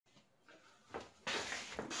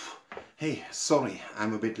Hey, sorry,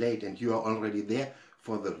 I'm a bit late and you are already there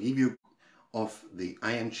for the review of the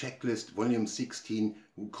IM Checklist Volume 16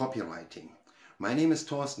 Copywriting. My name is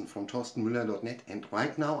Torsten from torstenmueller.net, and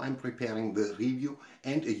right now I'm preparing the review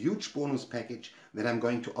and a huge bonus package that I'm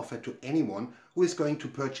going to offer to anyone who is going to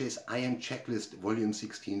purchase IM Checklist Volume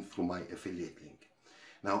 16 through my affiliate link.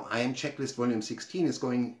 Now, IM Checklist Volume 16 is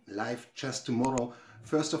going live just tomorrow,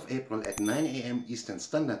 1st of April at 9 AM Eastern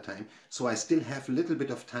Standard Time, so I still have a little bit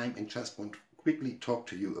of time and just want to quickly talk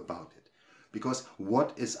to you about it. Because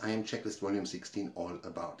what is IM Checklist Volume 16 all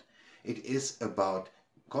about? It is about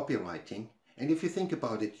copywriting, and if you think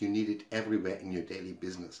about it, you need it everywhere in your daily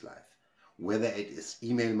business life. Whether it is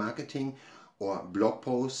email marketing or blog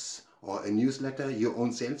posts or a newsletter, your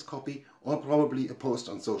own sales copy, or probably a post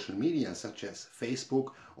on social media such as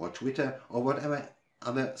Facebook or Twitter or whatever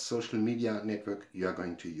other social media network you are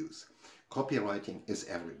going to use. Copywriting is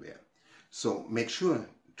everywhere. So make sure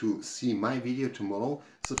to see my video tomorrow,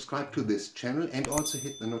 subscribe to this channel and also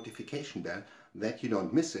hit the notification bell that you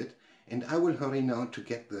don't miss it. And I will hurry now to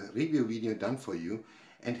get the review video done for you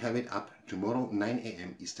and have it up tomorrow 9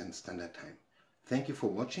 AM Eastern Standard Time. Thank you for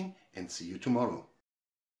watching and see you tomorrow.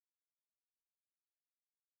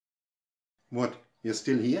 What? You're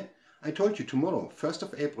still here? I told you tomorrow, 1st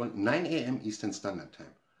of April, 9 AM Eastern Standard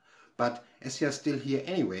Time. But as you're still here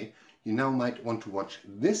anyway, you now might want to watch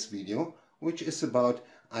this video, which is about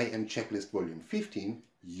IM Checklist Volume 15,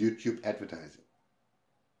 YouTube advertising.